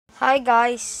Hi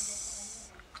guys.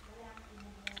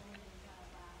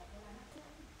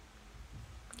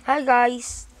 Hi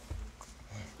guys.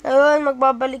 Ngayon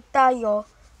magbabalik tayo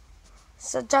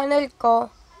sa channel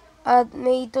ko at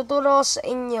may tuturo sa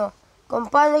inyo kung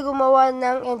paano gumawa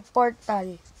ng end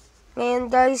portal.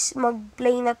 Ngayon guys,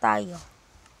 mag-play na tayo.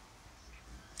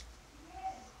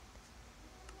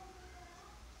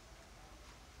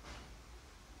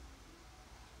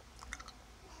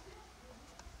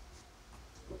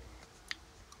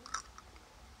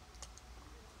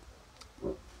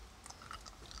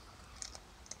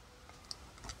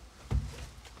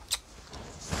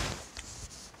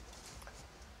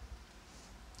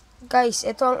 Guys,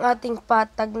 ito ang ating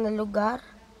patag na lugar.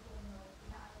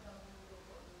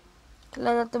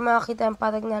 Kailan natin makakita ang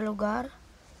patag na lugar.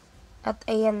 At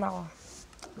ayan ako.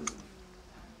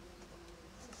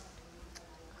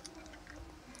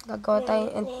 Gagawa tayo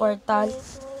ng end portal.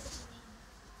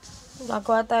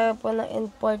 Gagawa tayo po ng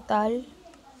end portal.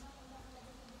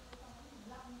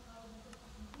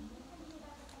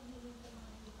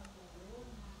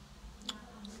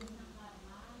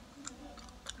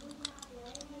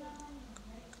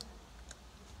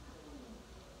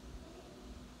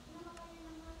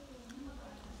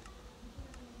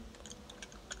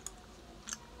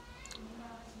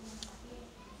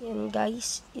 Yan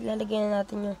guys, ilalagay na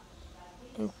natin yung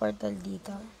end portal dito.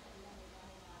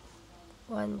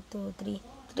 1, 2, 3.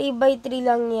 3 by 3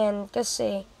 lang yan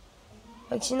kasi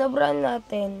pag sinobrahan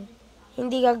natin,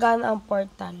 hindi gagana ang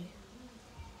portal.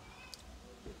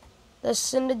 Tapos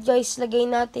sunod guys, lagay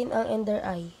natin ang ender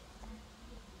eye.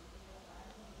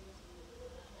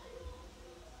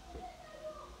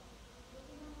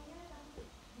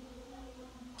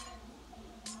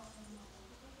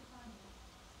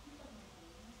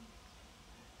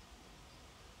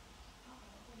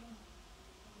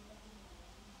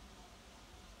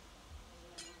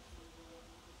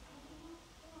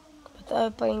 Tayo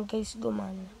pa rin guys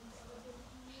gumana.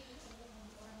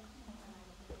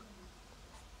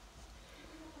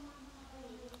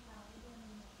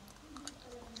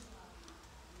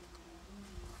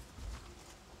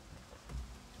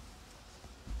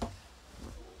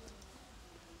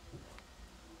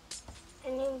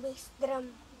 Ano yung bass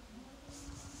drum?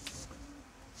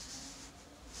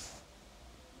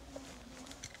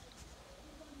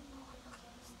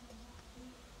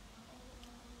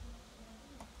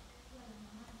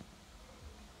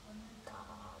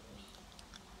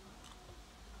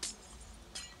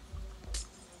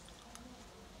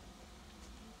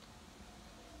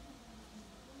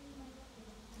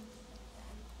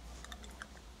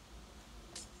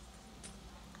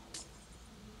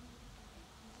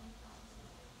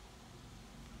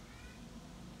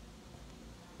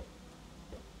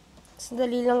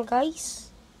 Sandali lang guys.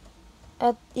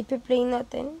 At ipi-play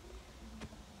natin.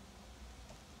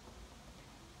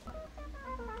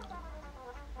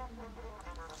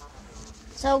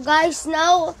 So guys,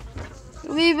 now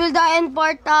we will the end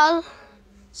portal.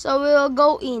 So we will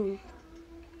go in.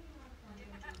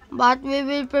 But we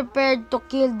will prepare to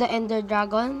kill the ender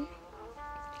dragon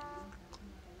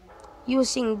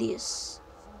using this.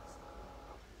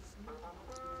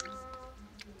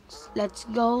 Let's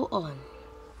go on.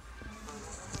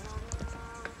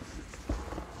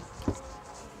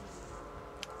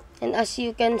 And as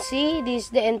you can see, this is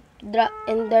the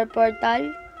ender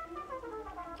portal.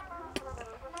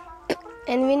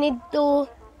 And we need to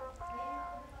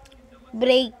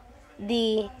break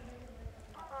the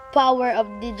power of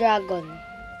the dragon.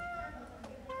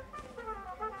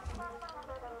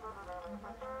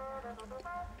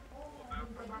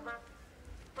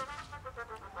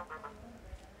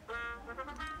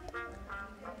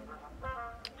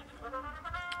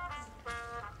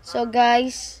 So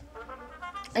guys,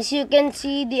 as you can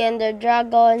see, the ender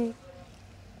dragon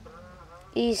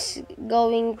is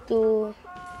going to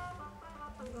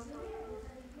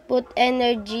put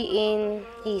energy in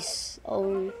his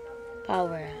own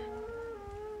power.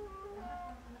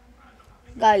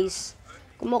 Guys,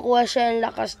 kumukuha siya ng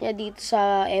lakas niya dito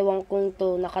sa ewan kong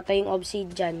to, nakatayong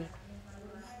obsidian.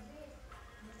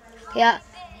 Kaya,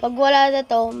 pag wala na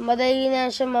to, madali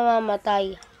na siya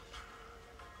mamamatay.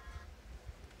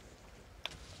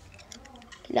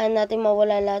 Kailangan natin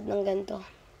mawala lahat ng ganito.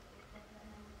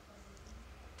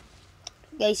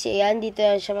 Guys, ayan, dito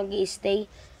yan siya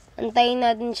mag-i-stay. Antayin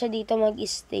natin siya dito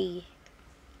mag-i-stay.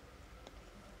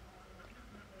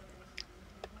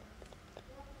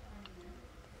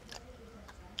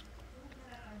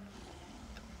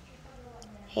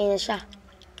 Ayan na siya.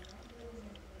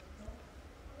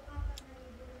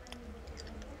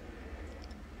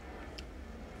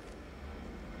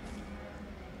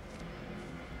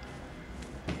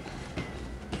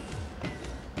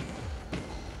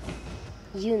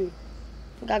 Yun.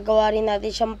 Gagawa rin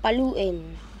natin siyang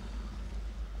paluin.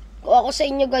 Kung ako sa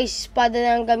inyo guys, espada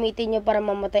na ang gamitin nyo para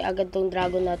mamatay agad tong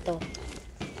dragon na to.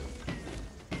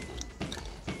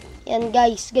 Yan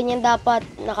guys, ganyan dapat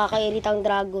nakakairit ang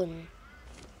dragon.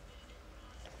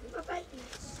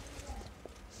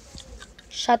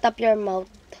 Shut up your mouth.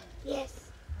 Yes.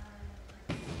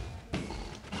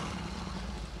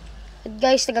 At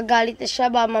guys, nagagalit na siya.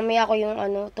 Ba, mamaya ako yung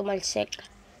tumalsik.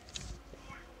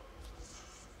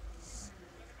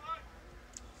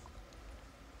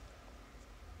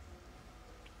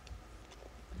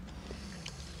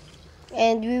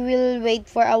 And we will wait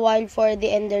for a while for the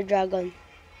Ender Dragon.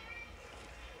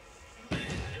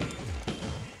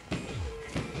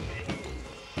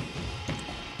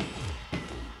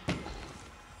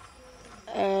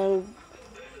 And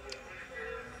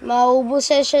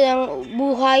maubos na siya ng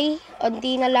buhay.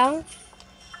 Unti na lang.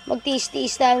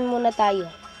 Magtiis-tiis na muna tayo.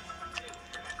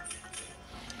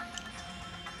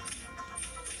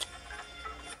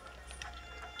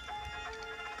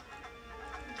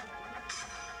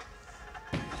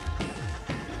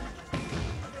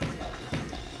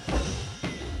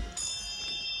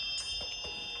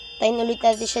 Tayin ulit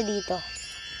natin siya dito.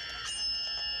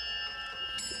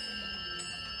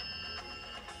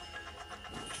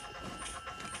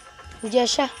 Diyan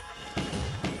siya.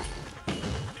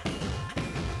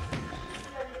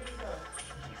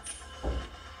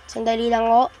 Sandali lang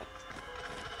o.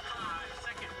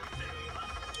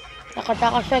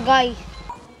 Nakataka siya guys.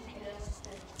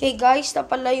 Okay guys,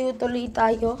 napalayo tuloy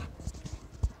tayo.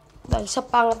 Dahil sa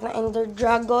pangat na Ender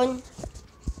Dragon.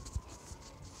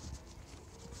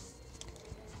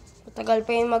 Matagal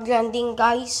pa yung mag-landing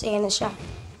guys. Ayan na siya.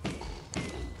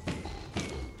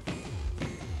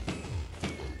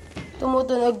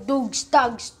 Tumutunog tugs,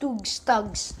 tags, tugs,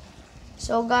 tags.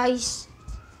 So guys,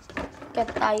 cut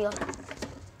tayo.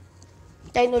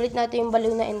 Tayin ulit natin yung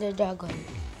baliw na Ender Dragon.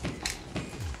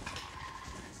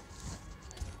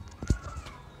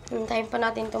 Hintayin pa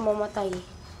natin ito mamatay.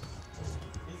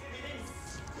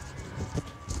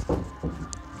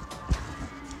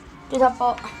 Ito na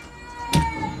po.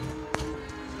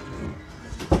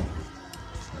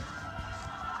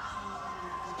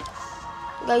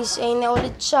 Guys, ayun na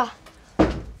ulit siya.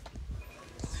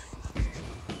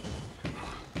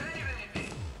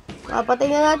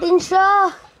 Papatay na natin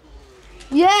siya.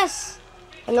 Yes!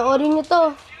 Panoorin nyo to.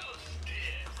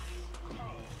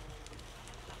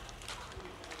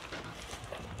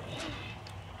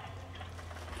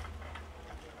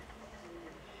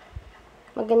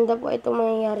 Maganda po itong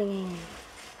mangyayari ngayon.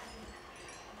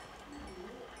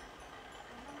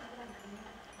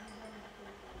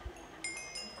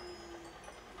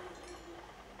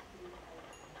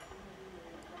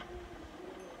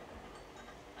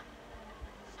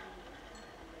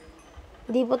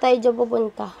 Hindi po tayo dyan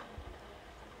pupunta.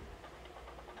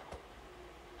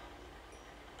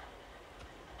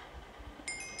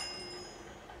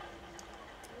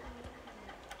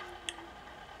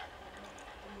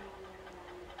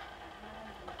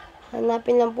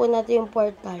 Hanapin lang po natin yung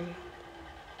portal.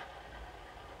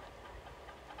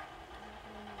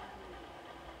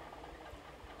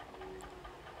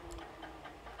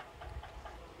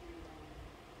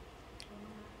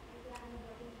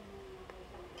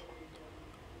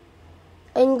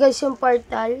 Ayun guys yung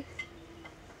portal.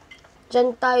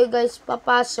 Diyan tayo guys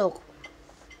papasok.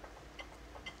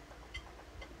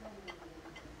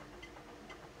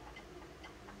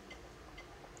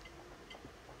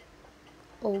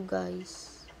 Oh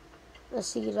guys.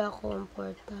 Nasira ko ang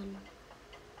portal.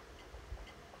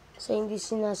 Sa hindi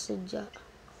sinasadya.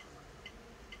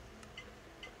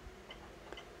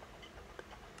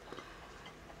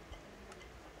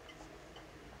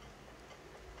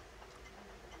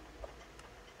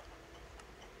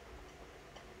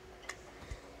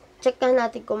 Check na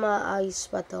natin kung maayos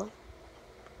pa to.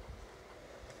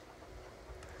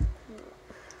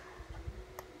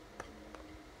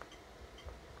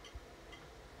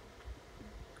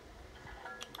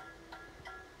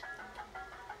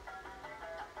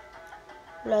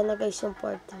 Wala na guys yung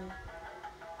portal.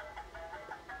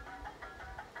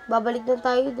 Babalik na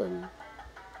tayo dun.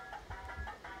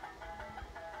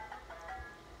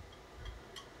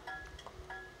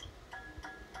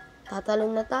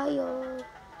 Tatalon na tayo.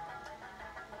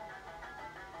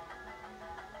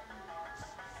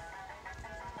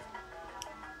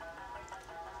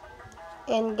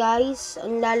 And guys,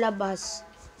 ang lalabas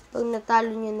pag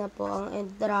natalo nyo na po ang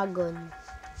End Dragon.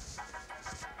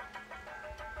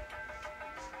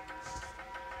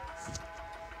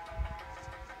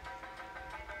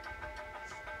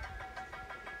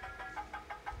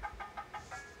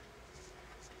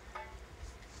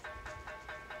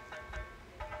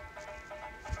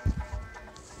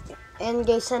 And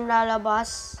guys, ang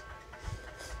lalabas.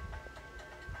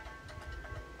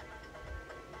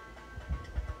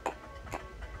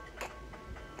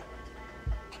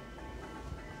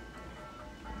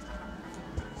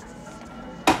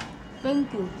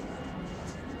 Thank you.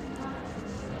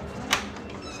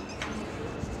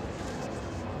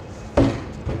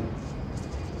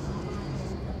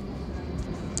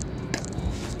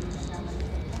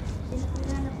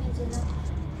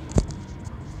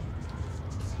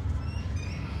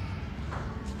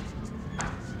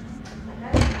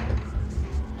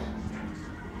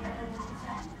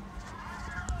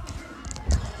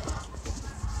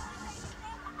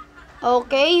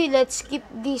 Okay, let's skip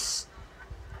this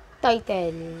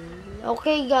title.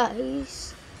 Okay,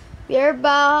 guys. We're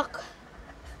back.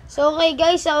 So, okay,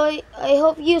 guys. I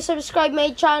hope you subscribe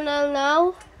my channel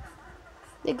now.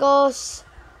 Because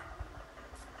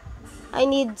I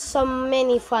need some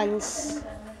many fans.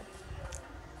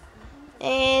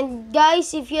 And,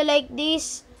 guys, if you like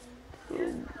this,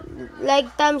 like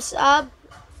thumbs up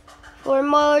for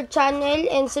more channel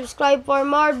and subscribe for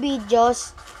more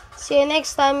videos. See you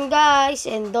next time, guys,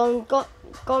 and don't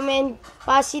comment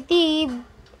positive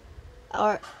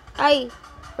or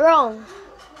wrong.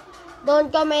 Don't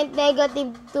comment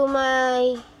negative to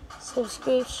my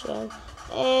subscription.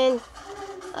 And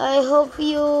I hope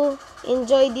you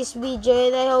enjoy this video,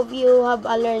 and I hope you have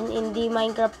a learn in the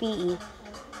Minecraft PE.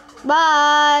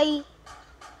 Bye.